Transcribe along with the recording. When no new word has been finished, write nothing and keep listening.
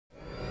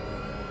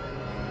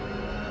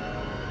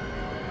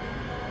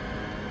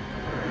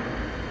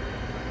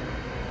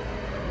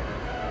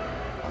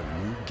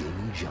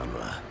new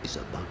genre is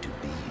about to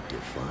be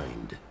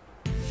defined.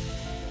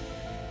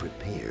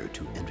 Prepare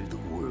to enter the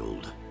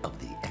world of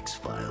the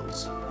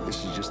X-Files.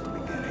 This is just the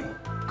beginning.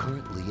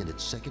 Currently in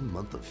its second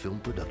month of film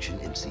production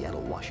in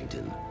Seattle,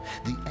 Washington,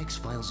 the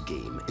X-Files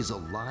game is a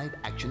live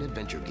action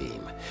adventure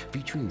game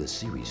featuring the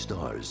series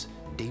stars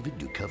David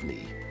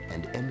Duchovny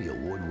and Emmy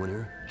Award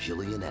winner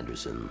Gillian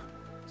Anderson.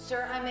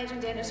 Sir, I'm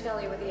Agent Dana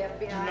Scully with the FBI.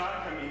 Do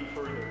not come any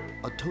further.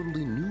 A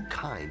totally new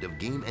kind of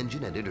game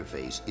engine and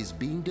interface is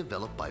being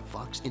developed by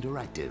Fox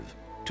Interactive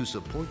to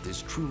support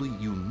this truly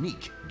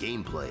unique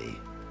gameplay.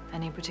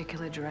 Any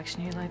particular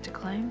direction you'd like to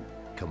claim?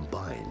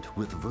 Combined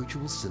with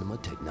virtual cinema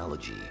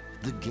technology,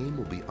 the game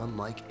will be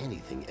unlike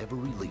anything ever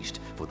released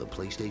for the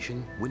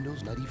PlayStation,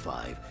 Windows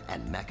 95,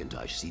 and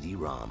Macintosh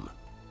CD-ROM.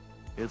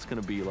 It's going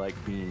to be like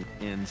being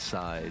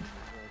inside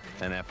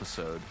an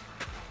episode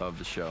of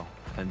the show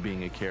and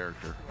being a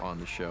character on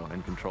the show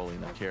and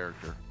controlling that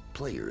character.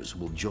 Players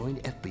will join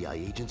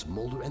FBI agents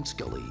Mulder and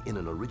Scully in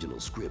an original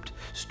script,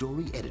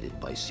 story edited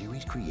by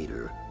series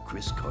creator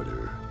Chris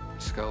Carter.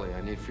 Scully,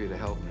 I need for you to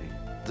help me.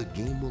 The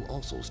game will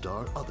also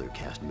star other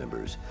cast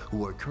members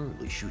who are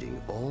currently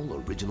shooting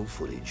all original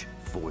footage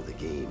for the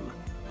game.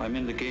 I'm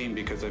in the game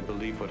because I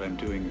believe what I'm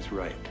doing is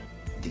right.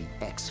 The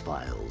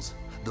X-Files,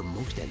 the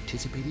most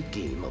anticipated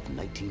game of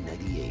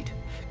 1998,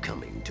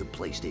 coming to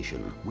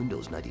PlayStation,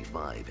 Windows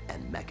 95,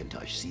 and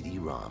Macintosh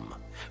CD-ROM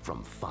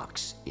from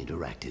Fox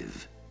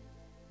Interactive.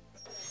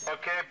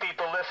 Okay,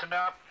 people, listen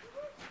up.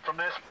 From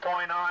this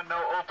point on,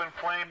 no open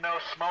flame, no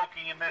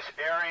smoking in this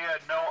area,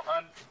 no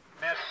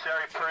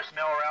unnecessary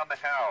personnel around the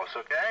house,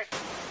 okay?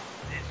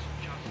 This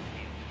just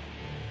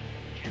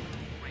in.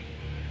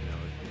 You know,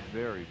 it's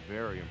very,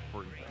 very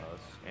important to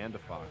us and to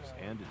Fox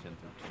and to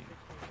 1013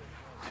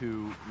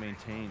 to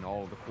maintain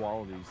all of the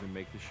qualities that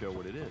make the show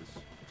what it is.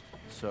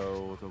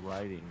 So the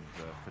writing,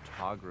 the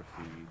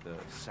photography, the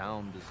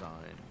sound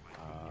design,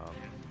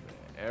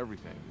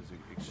 everything is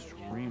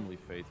extremely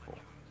faithful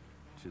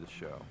to the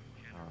show.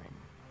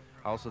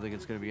 I also think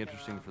it's going to be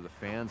interesting for the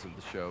fans of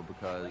the show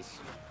because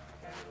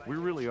we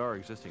really are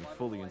existing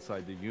fully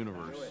inside the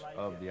universe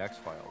of the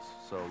X-Files.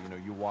 So, you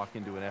know, you walk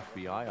into an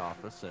FBI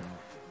office and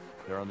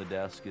there on the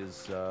desk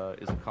is a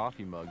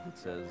coffee mug that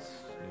says,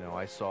 you know,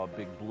 I saw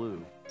Big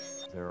Blue.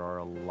 There are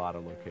a lot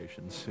of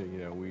locations. You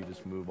know, we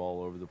just move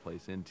all over the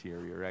place,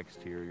 interior,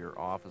 exterior,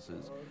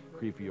 offices,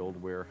 creepy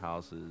old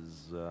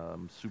warehouses,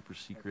 super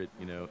secret,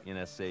 you know,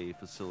 NSA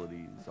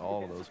facilities,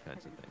 all of those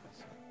kinds of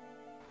things.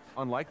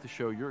 Unlike the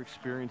show, you're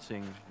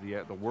experiencing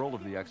the world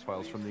of the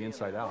X-Files from the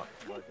inside out.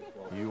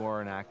 You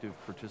are an active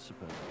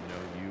participant. You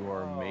know, you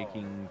are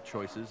making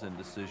choices and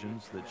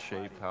decisions that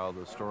shape how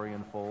the story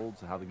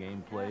unfolds, how the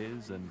game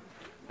plays, and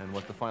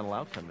what the final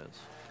outcome is.